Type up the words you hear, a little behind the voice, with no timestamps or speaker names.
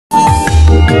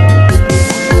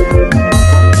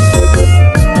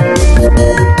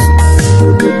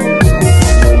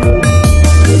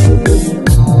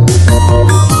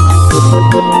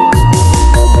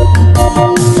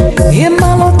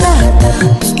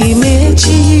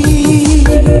Imechi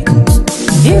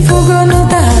Ifugono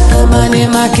tata mane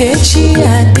makechi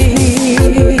adi.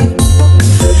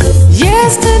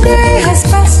 Yesterday has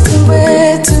passed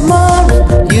away,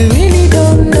 tomorrow you really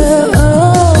don't know.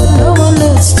 No one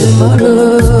knows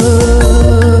tomorrow.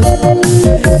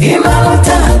 Imalo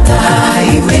tata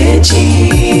imechi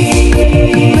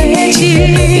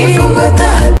Ifugo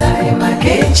tata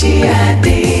makechi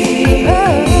adi.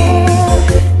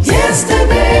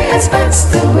 Yesterday has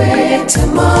passed away,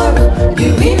 tomorrow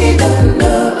you really don't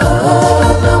know.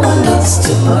 No one knows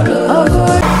tomorrow.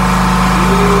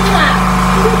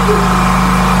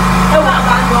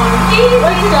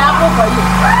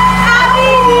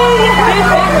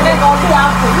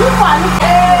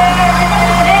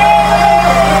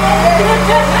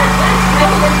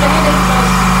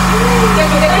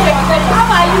 How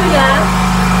are you, yeah?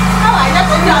 How are you?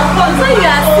 So you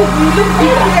are sick, you look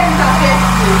beautiful.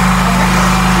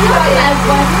 You can't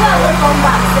come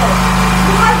back.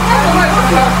 You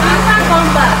can't come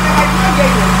back.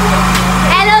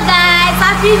 Hello guys,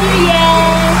 Happy New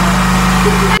Year.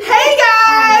 Hey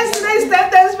guys, today's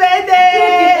Temtem's birthday.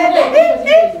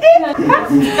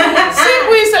 See,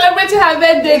 we celebrating her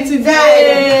birthday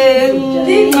today.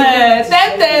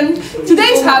 Temtem, today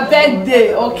is her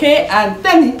birthday, okay? And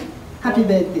tell me, happy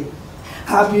birthday.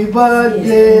 Happy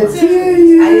birthday to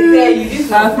you.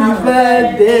 Happy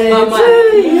birthday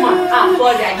to you. Happy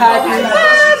birthday,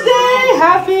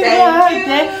 happy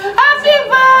birthday, happy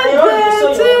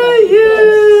birthday to you.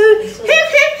 Hip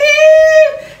hip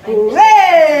hip.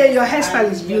 Hooray! Your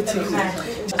hairstyle is beautiful.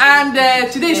 And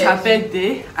today is her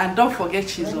birthday, and don't forget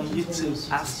she's on YouTube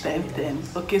as Temtem.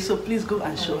 Okay, so please go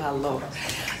and show her love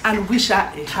and wish her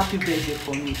a happy birthday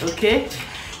for me. Okay.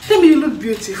 Tell me you look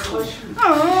beautiful.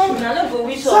 Oh,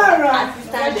 Sarah.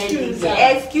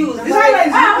 Excuse me. Sorry,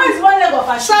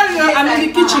 I'm in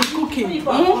the kitchen cooking.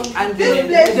 And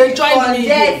they joined me.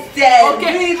 Okay.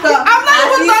 I'm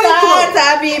not even done.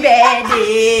 Happy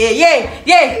birthday.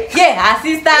 Yeah.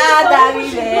 Assistant, happy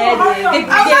birthday.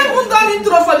 I'm not even done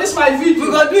intro for this my video.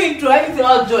 We're going to do intro, everything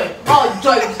all joy. All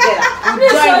joy together.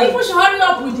 Please, people should hurry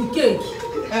up with the cake.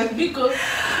 Because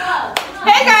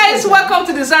hey guys, welcome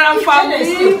to the Zaram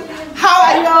family. How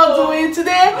are you all doing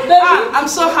today? I'm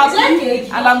so happy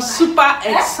and I'm super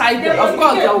excited. Of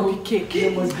course there will be cake.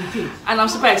 And I'm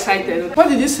super excited. What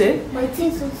did you say? my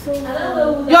teeth will soon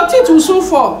fall. Your teeth will soon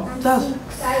fall.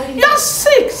 You're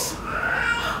 6.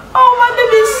 Oh, my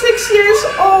baby is 6 years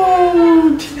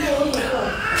old.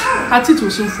 Her teeth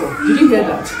will soon fall. Did you hear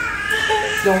that?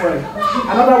 Don't worry.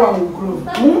 Another one will grow.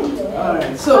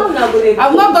 Alright, so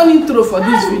I've not done intro for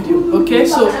this video. Okay,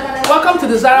 so welcome to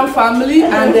the Zaram family.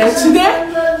 And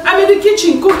today I'm in the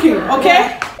kitchen cooking.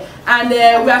 Okay, and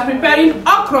we are preparing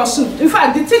okra soup. In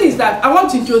fact, the thing is that I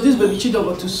want to introduce baby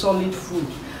Chidogo to solid food.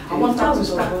 I want her to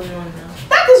start.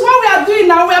 That is what we are doing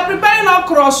now. We are preparing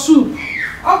okra soup.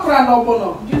 Okra and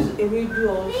obono.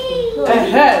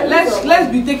 Let's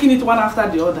be taking it one after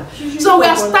the other. So we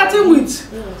are starting with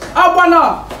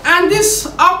obono and this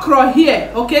okra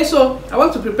here. Okay, so I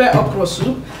want to prepare okra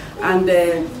soup and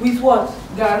with what?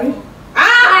 Gary.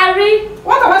 Gary.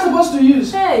 What am I supposed to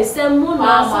use? Hey, semon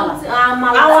or something.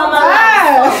 Pounded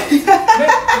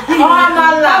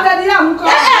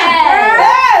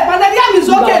yam is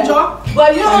okay, Joe.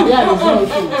 But you don't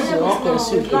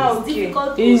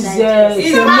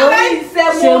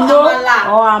semo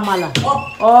or amala.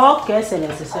 Okay,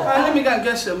 Let me go and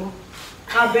get semo.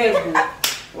 I beg you.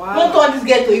 Wow. Don't all this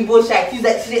girl to Igbo shy. She's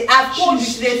a city girl.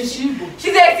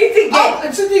 She's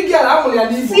a city girl. I'm only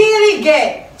an Igbo. City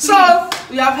girl. So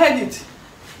we have heard it.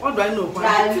 What do I know?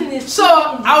 So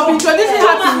I'll be introducing her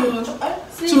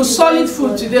to solid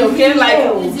food today. Okay,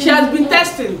 like she has been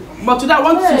testing, but today I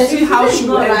want to see how she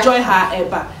will enjoy her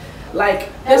eba. Like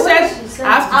they said, I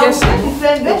have to get some.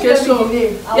 Okay, so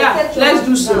yeah, let's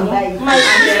do some.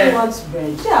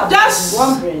 Just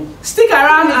stick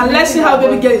around and let's see how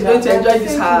baby girl is going to enjoy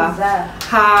this her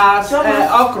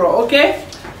okra. Okay,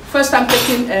 first I'm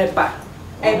taking eba.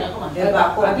 First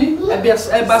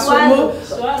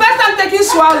I'm taking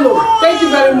swallow. Thank you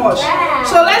very much.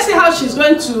 So let's see how she's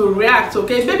going to react.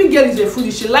 Okay, baby girl is a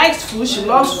foodie. She likes food, she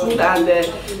loves food, and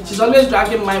she's always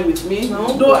dragging mine with me.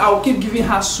 Though I will keep giving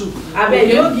her soup.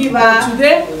 Okay? Don't give her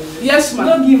today. Yes, ma'am.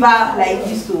 Don't give her like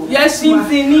this. So. Yes, ma'am.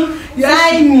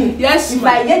 Yes, me. Yes, if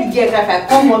I get the girl, if I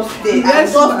come upstairs,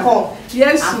 yes, I just come.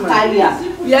 Yes,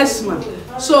 ma'am. Yes, ma'am.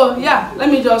 So yeah, let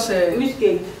me just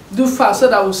do fast so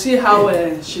that we'll see how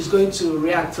she's going to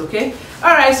react. Okay.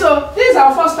 All right. So this is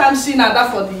our first time seeing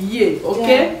Ada for the year.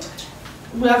 Okay. Yeah.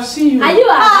 We have seen you. Are you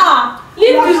Ada?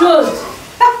 Leave the road.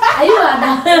 Are you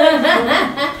Ada?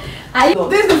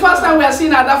 This is the first time we are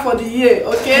seeing Ada for the year,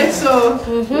 okay? So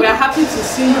we are happy to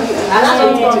see you.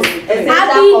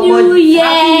 Happy New Year!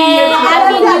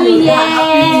 Happy New Year!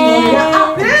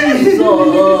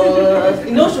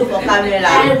 You know, show for camera.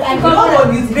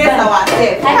 God is grace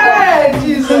ourselves. Hey,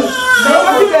 Jesus!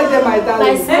 Happy birthday, my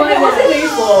darling.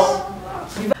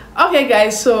 Okay,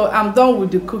 guys, so I'm done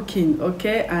with the cooking,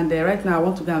 okay? And right now I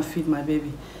want to go and feed my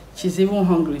baby. She's even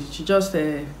hungry. She just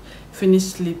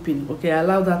finished sleeping, okay? I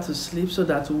allowed her to sleep so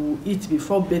that we will eat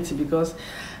before bedtime, because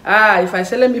if I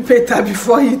say let me pay her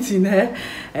before eating, at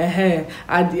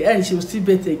the end she will still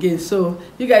bet again. So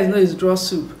you guys know it's draw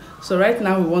soup. So right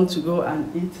now we want to go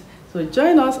and eat. So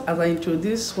join us as I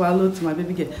introduce Swallow to my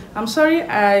baby girl. I'm sorry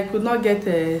I could not get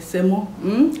semo.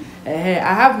 I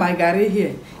have my gari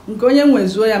here.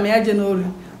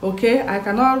 Okay, I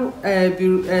cannot be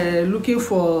looking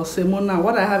for semo now.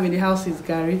 What I have in the house is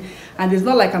gari, and it's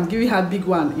not like I'm giving her a big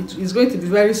one. It's going to be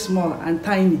very small and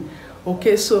tiny.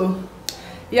 Okay, so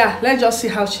yeah, let's just see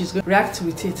how she's going to react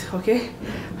with it. Okay,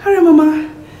 hurry, mama.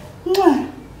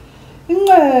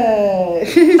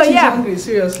 She's hungry,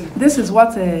 seriously. This is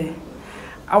what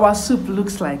our soup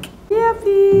looks like.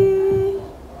 Yummy.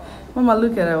 Mama,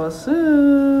 look at our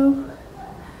soup.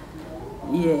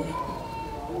 Yeah.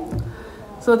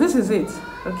 So this is it,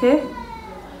 okay?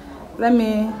 Let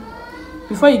me,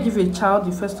 before you give a child,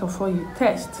 you first of all, you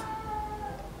test.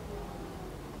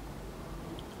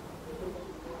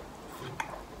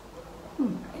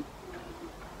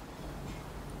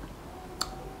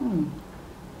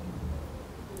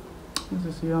 This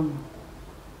is yummy.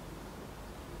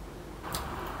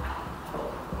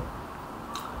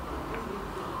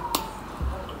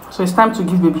 So it's time to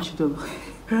give baby Chido.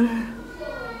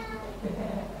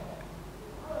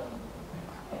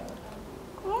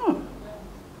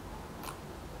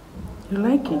 You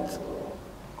like it?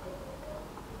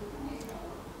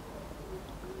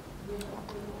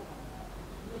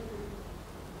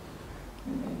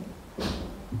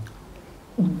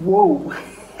 Whoa.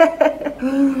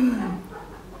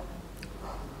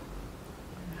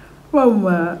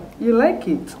 Mama, you like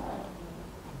it?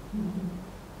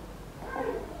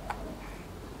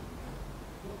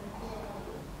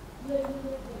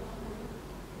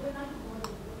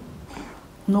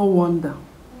 No wonder.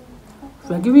 If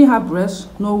you are giving her breast,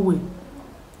 no way.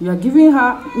 You are giving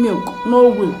her milk, no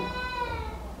way.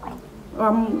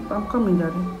 I'm coming,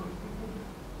 Daddy.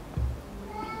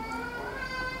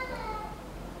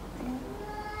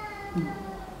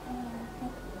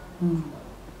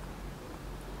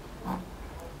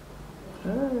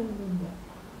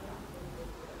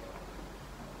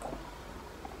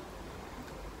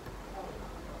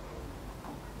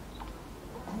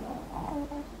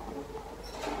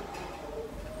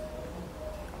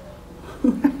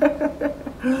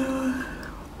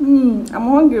 I'm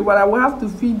hungry, but I will have to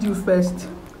feed you first.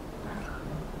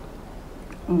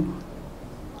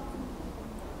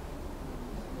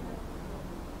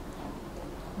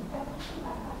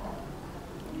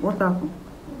 What happened?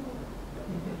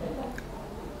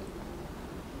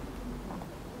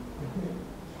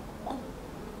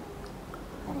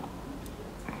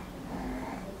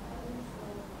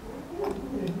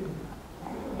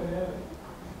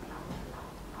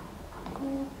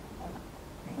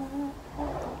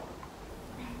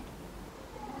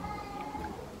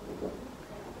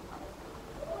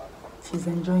 She's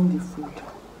enjoying the food.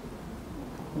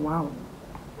 Wow.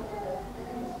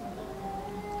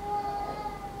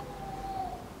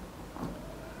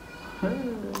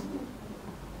 Hey.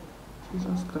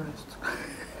 Jesus Christ.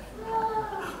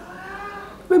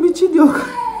 Baby Chidio.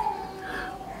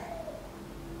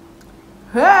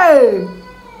 Hey!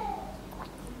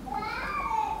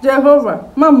 Jehovah.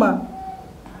 Mama.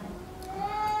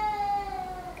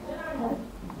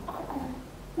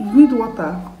 You need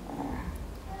water.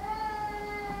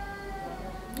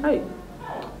 Hey.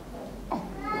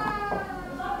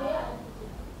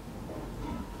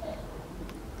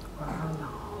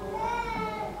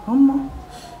 Mama,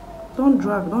 don't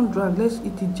drag. Let's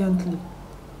eat it gently.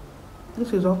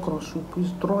 This is okra soup. It's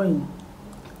drawing.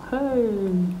 Hey.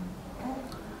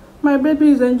 My baby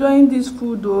is enjoying this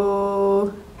food,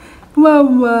 oh.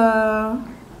 Mama.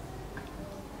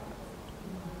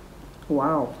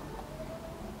 Wow.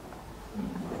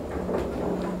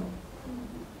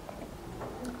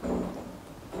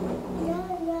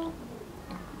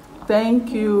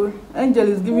 Thank you. Angel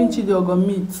is giving Chidiogo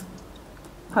meat.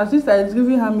 Her sister is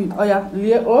giving her meat. Oh yeah,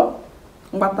 Lie o,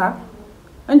 Mbata.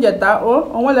 Anjeta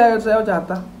o, onwele ese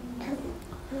ojata.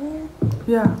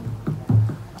 Yeah.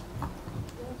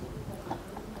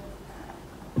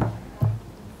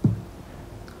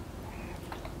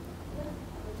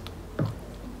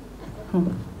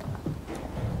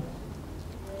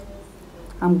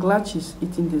 I'm glad she's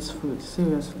eating this food,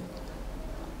 seriously.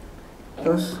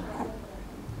 Because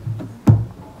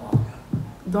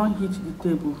don't hit the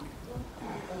table.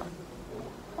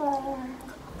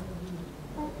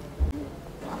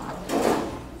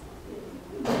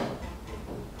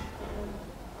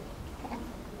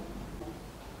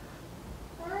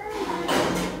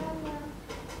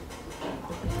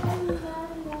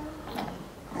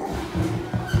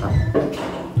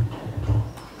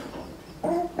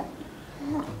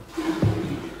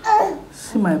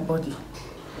 See my body.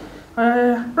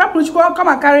 Rapuchko, come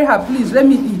and carry her, please. Let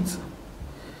me eat.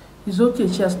 It's okay,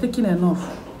 she has taken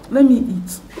enough. Let me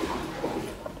eat.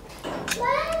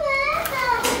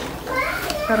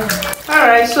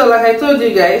 Alright, so like I told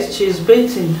you guys, she's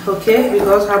bathing, okay?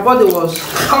 Because her body was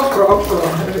okro.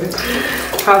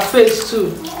 Her face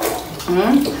too.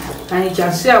 And you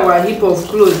can see our heap of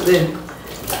clothes there.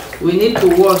 We need to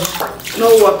wash. No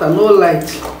water, no light.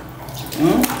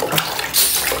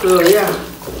 So yeah,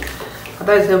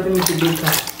 that is helping me to do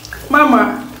that.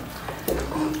 Mama.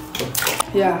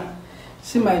 Yeah,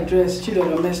 see my dress,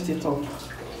 children messed it up.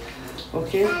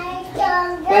 Okay?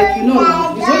 Like you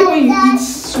know, it's only when you eat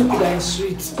soup that is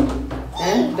sweet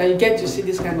that you get to see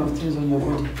this kind of things on your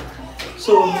body.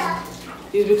 So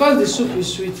it's because the soup is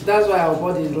sweet, that's why our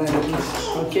body is like this.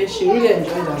 Okay, she really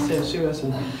enjoyed herself,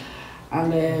 seriously.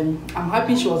 And I'm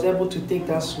happy she was able to take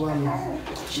that swallow.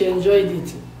 She enjoyed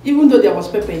it. Even though there was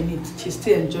pepper in it, she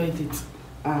still enjoyed it.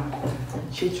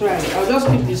 She tried. I'll just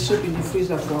keep the soup in the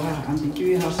freezer for her and be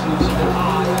giving her some soup.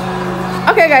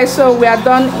 Okay guys, so we are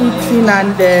done eating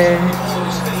and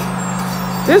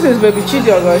this is baby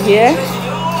Chidiogo here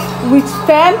with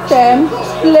 10-10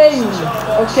 playing.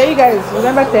 Okay you guys,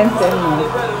 remember 10-10 now?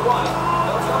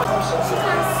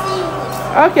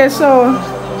 Okay, so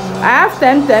I have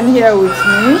 10-10 here with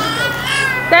me.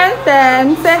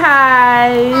 10-10, say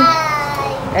hi.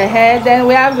 Then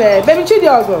we have baby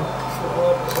Chidiogo.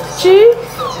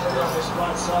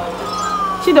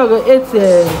 Chidiogo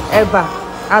ate eba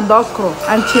and okro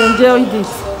and she enjoyed it.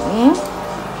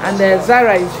 And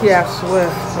Zara is here as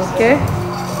well. Okay.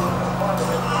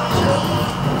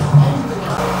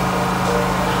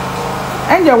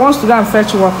 Angel wants to go and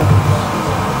fetch water.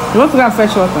 You want to go and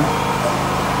fetch water?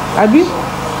 Abi?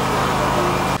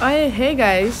 Hey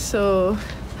guys, so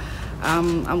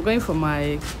I'm going for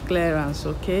my clearance,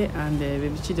 okay, and baby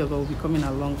Chidiogo will be coming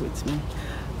along with me.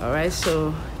 All right,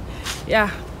 so yeah,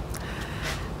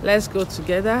 let's go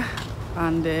together.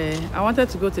 And I wanted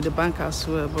to go to the bank as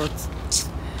well, but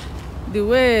the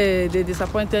way they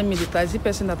disappointed me, the taxi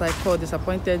person that I called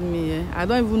disappointed me. I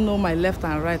don't even know my left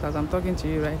and right as I'm talking to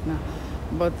you right now,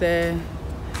 but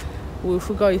we'll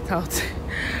figure it out.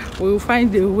 We will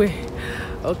find a way.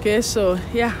 Okay, so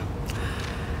yeah,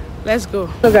 let's go.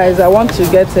 So guys, I want to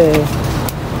get a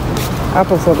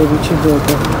apple for baby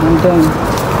Chidiogo, and then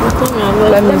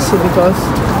let me see, because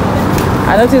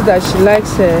I noticed that she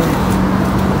likes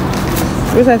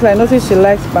recently I noticed she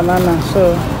likes banana,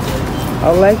 so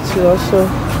I'd like to also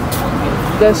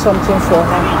get something for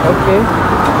her. Okay,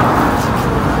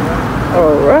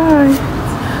 all right,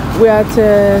 we're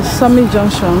at Summit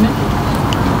Junction.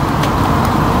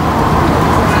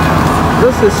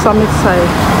 This is Summit side.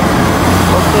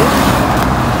 Okay,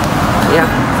 yeah.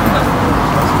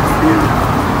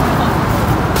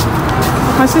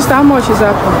 My sister, how much is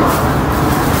apple?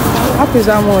 Apple is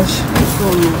how much?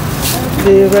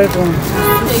 The red one.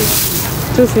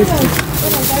 250.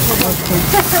 Okay.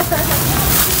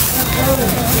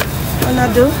 Wanna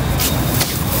do?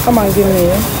 Come and give me.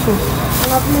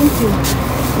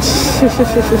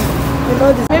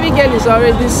 Baby girl is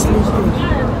already sleeping.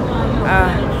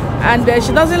 And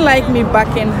she doesn't like me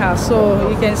backing her, so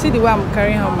you can see the way I'm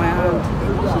carrying her on my hand.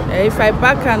 If I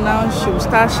back her now, she will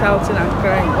start shouting and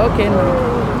crying. Okay, now.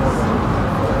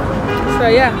 So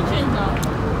yeah,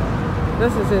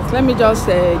 this is it. Let me just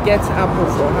get apple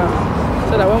for her,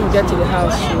 so that when we get to the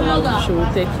house, she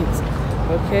will take it.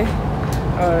 Okay.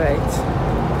 All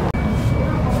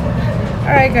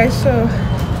right guys, so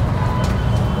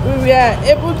we were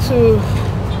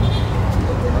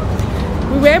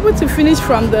able to finish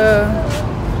from the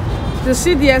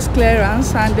CDS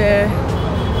clearance, and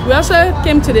we also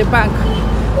came to the bank.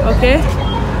 Okay,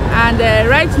 and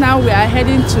right now we are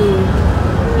heading to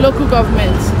local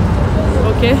government,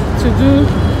 okay, to do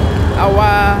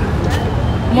our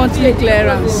monthly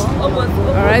clearance.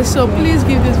 All right, so please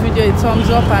give this video a thumbs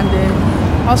up,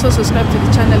 and also subscribe to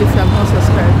the channel if you have not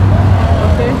subscribed.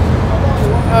 Okay,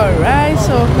 all right,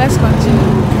 so let's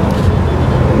continue.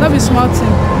 Not be small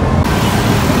thing.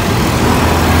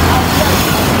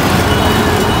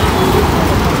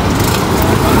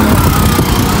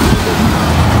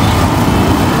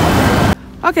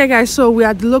 Okay, guys, so we are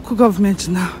at the local government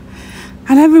now,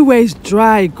 and everywhere is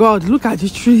dry. God, look at the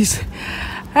trees.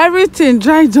 Everything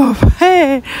dried up.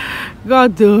 Hey,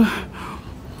 God, though.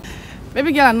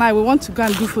 Baby girl and I, we want to go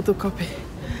and do photocopy,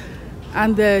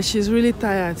 and she's really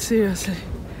tired. Seriously.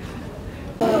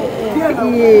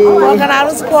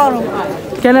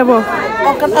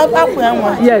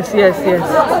 Yes.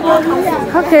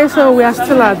 Okay, so we are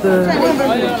still at the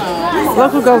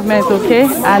local government, okay,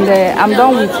 and I'm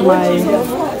done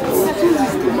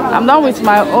with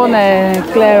my own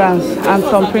clearance and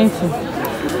some printing,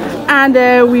 and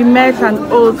we met an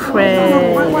old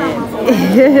friend.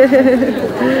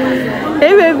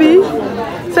 Hey baby,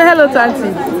 say hello to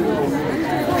auntie.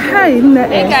 Hi.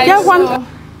 Hey guys, so,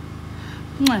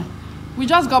 we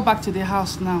just got back to the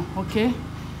house now, okay,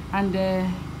 and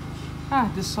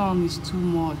the sun is too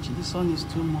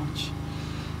much.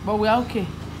 But we are okay.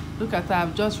 Look at her.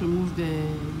 I've just removed the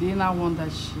inner one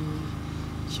that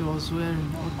she was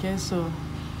wearing. Okay, so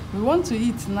we want to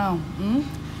eat now.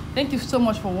 Thank you so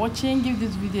much for watching. Give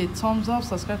this video a thumbs up,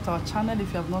 subscribe to our channel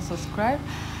if you have not subscribed,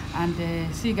 and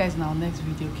see you guys in our next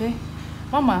video. Okay,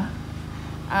 mama,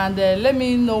 and let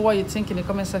me know what you think in the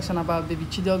comment section about baby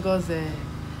Chidogo's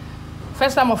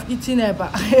first time of eating eba.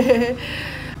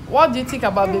 What do you think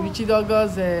about baby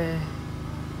Chidogo's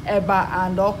eba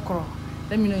and okro?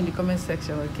 Let me know in the comment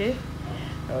section, okay?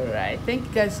 All right, thank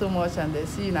you guys so much, and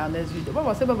see you in our next video. Bye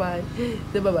bye. Say bye bye.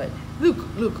 Say bye bye. Look.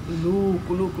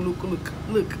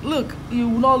 You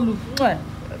will not look.